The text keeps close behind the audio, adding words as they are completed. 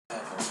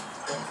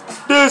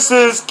This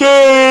is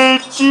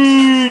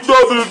KG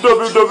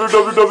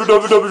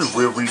www,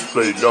 where we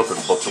play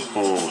nothing but the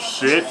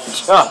bullshit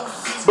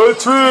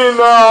between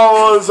the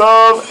hours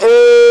of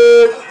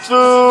 8 to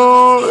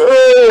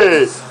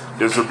 8.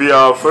 This will be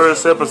our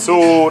first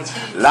episode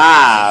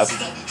live,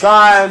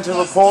 trying to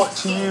report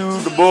to you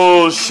the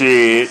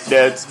bullshit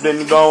that's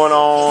been going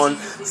on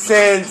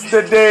since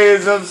the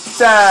days of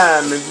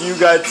time. If you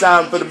got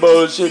time for the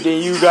bullshit,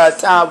 then you got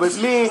time with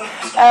me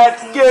at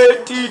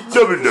KG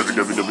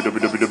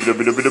www.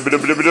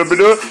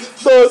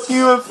 Fuck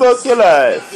you and fuck your life.